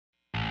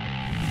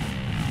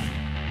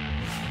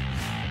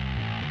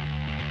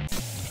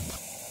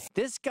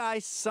This guy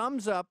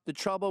sums up the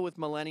trouble with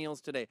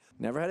millennials today.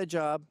 Never had a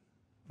job.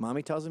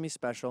 Mommy tells him he's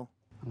special.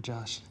 I'm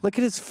Josh. Look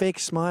at his fake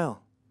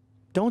smile.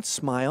 Don't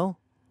smile.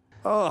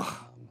 Ugh.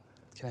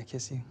 Can I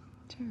kiss you?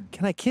 Sure.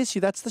 Can I kiss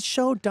you? That's the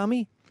show,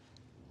 dummy.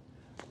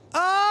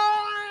 Ah!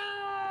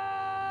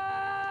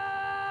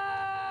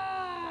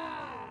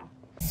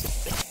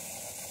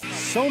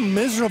 So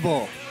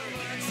miserable.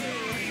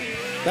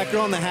 That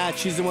girl in the hat,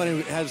 she's the one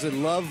who has a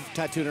love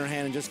tattooed on her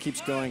hand and just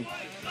keeps going.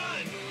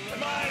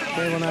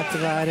 They will not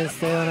divide us,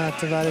 they will not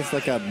divide us,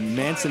 like a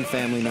Manson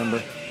family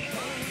member.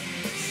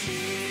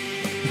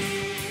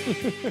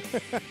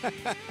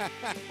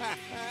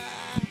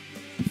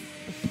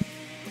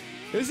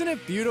 Isn't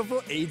it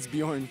beautiful? AIDS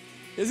Bjorn.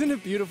 Isn't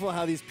it beautiful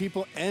how these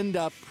people end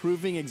up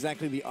proving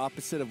exactly the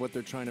opposite of what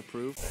they're trying to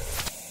prove?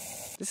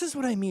 This is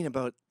what I mean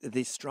about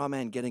the straw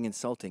man getting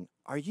insulting.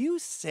 Are you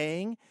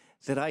saying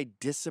that I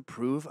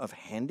disapprove of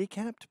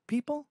handicapped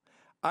people?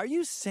 Are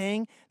you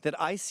saying that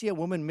I see a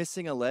woman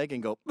missing a leg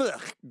and go,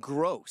 ugh,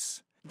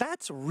 gross?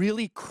 That's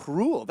really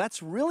cruel.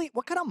 That's really,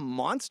 what kind of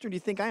monster do you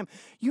think I am?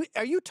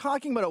 Are you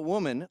talking about a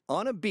woman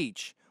on a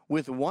beach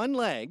with one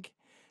leg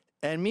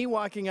and me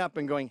walking up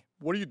and going,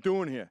 what are you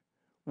doing here?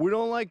 We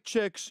don't like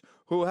chicks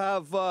who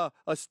have a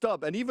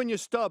stub. And even your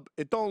stub,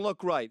 it don't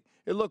look right.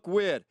 It look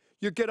weird.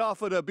 You get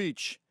off of the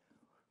beach.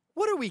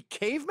 What are we,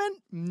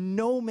 cavemen?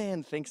 No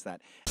man thinks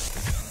that.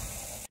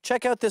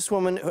 Check out this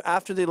woman who,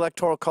 after the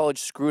Electoral College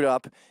screwed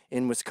up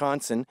in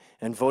Wisconsin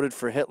and voted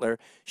for Hitler,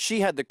 she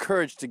had the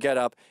courage to get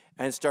up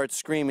and start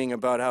screaming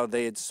about how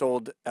they had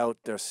sold out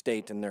their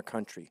state and their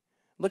country.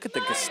 Look at the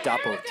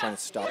Gestapo trying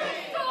to stop her.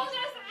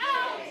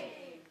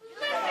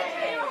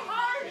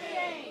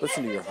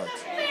 Listen to your heart.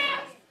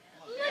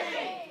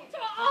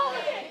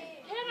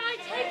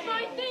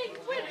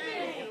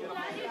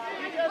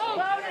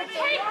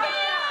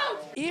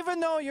 Even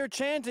though you're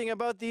chanting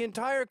about the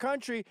entire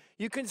country,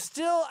 you can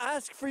still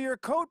ask for your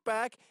coat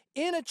back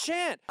in a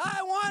chant.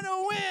 I want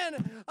to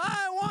win!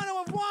 I want to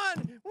have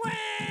won! Win!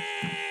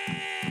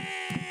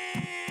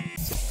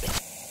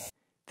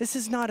 This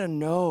is not a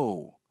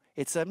no.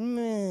 It's a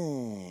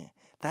meh.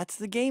 That's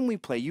the game we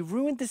play. You've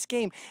ruined this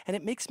game, and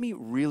it makes me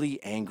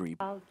really angry.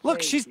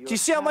 Look, do you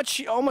see how much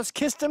she almost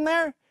kissed him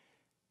there?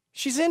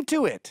 She's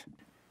into it.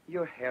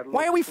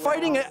 Why are we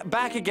fighting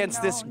back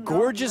against this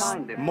gorgeous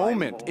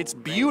moment? It's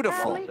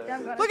beautiful. Look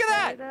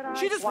at that!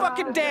 She just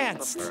fucking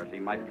danced.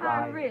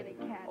 I really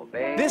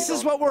can't. This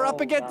is what we're up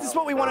against. This is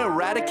what we want to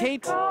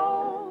eradicate.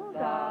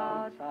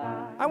 I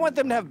want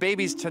them to have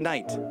babies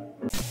tonight.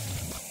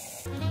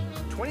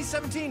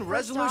 2017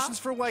 resolutions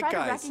for white guys.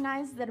 Try to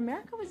recognize that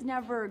America was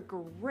never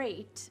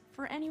great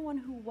for anyone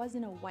who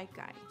wasn't a white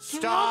guy.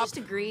 Stop. Can we all just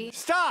agree?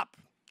 Stop!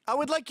 I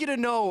would like you to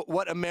know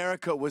what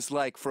America was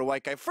like for a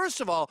white guy.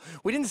 First of all,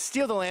 we didn't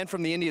steal the land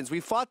from the Indians. We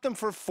fought them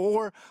for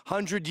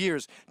 400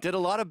 years. Did a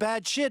lot of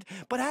bad shit,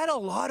 but had a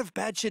lot of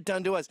bad shit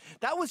done to us.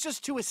 That was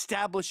just to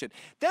establish it.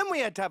 Then we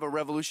had to have a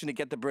revolution to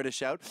get the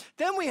British out.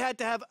 Then we had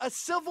to have a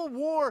civil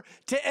war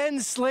to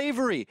end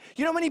slavery.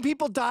 You know how many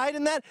people died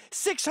in that?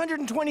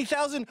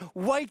 620,000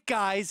 white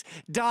guys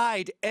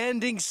died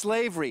ending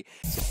slavery.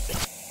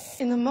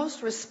 In the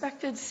most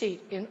respected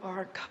seat in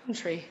our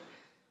country,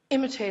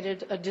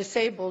 imitated a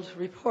disabled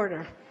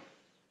reporter,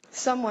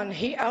 someone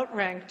he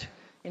outranked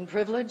in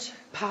privilege,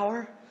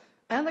 power,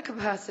 and the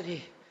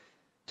capacity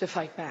to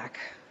fight back.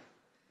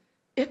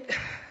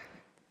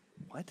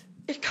 What?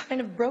 It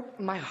kind of broke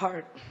my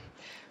heart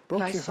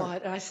when I saw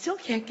it, and I still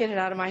can't get it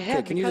out of my head.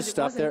 Okay, can you just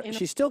stop there?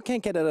 She still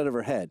can't get it out of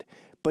her head,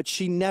 but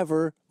she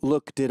never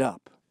looked it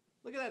up.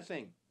 Look at that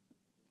thing.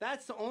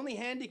 That's the only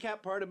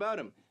handicap part about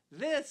him.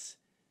 This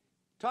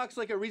talks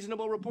like a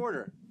reasonable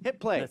reporter. Hit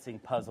play. Missing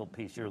puzzle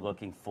piece you're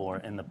looking for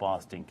in the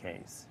Boston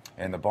case.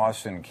 In the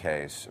Boston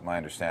case, my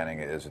understanding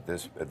is at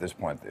this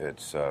point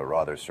it's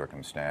rather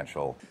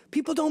circumstantial.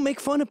 People don't make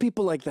fun of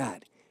people like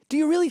that. Do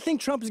you really think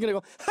Trump is going to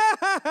go, ha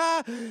ha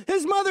ha,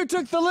 his mother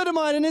took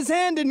thalidomide and his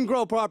hand didn't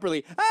grow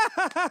properly. Ha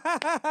ha ha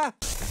ha ha.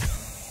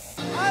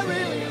 I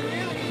really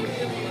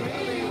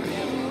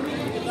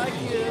like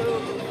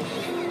you.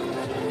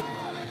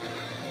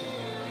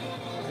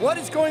 What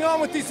is going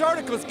on with these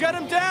articles? Get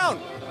them down!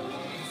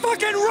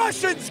 Fucking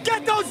Russians!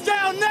 Get those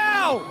down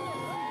now!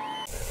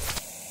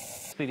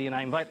 City, and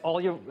I invite all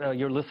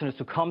your listeners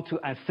to come to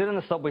and sit in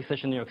a subway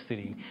station in New York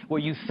City, where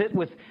you sit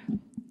with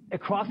a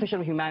cross-section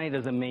of humanity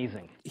that's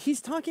amazing.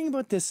 He's talking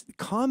about this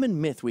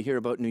common myth we hear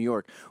about New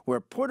York, where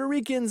Puerto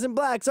Ricans and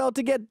blacks all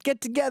get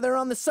together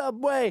on the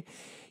subway.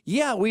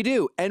 Yeah, we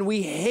do, and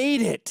we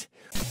hate it.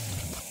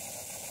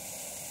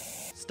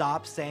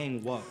 Stop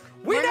saying woke.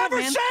 We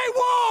never say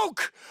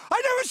woke!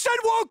 I never said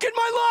woke in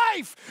my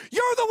life!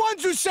 You're the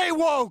ones who say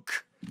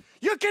woke!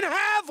 You can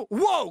have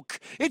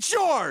woke! It's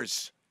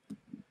yours!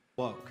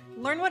 Woke.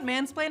 Learn what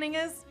mansplaining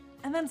is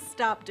and then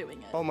stop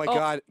doing it. Oh my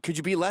God, could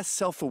you be less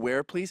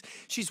self-aware, please?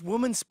 She's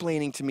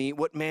womansplaining to me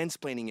what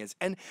mansplaining is.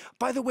 And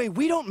by the way,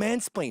 we don't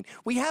mansplain.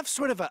 We have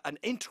sort of an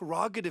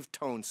interrogative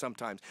tone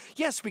sometimes.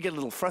 Yes, we get a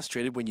little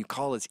frustrated when you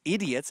call us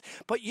idiots,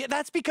 but yeah,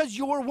 that's because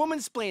you're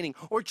womansplaining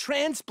or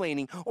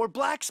transplaining or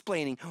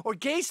blacksplaining or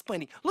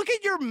gaysplaining. Look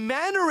at your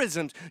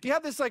mannerisms. You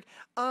have this like,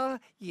 we're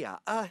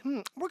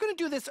gonna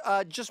do this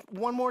just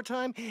one more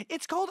time.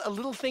 It's called a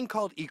little thing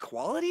called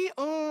equality.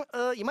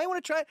 You might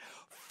want to try it.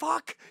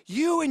 Fuck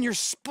you and your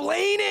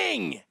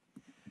splaining!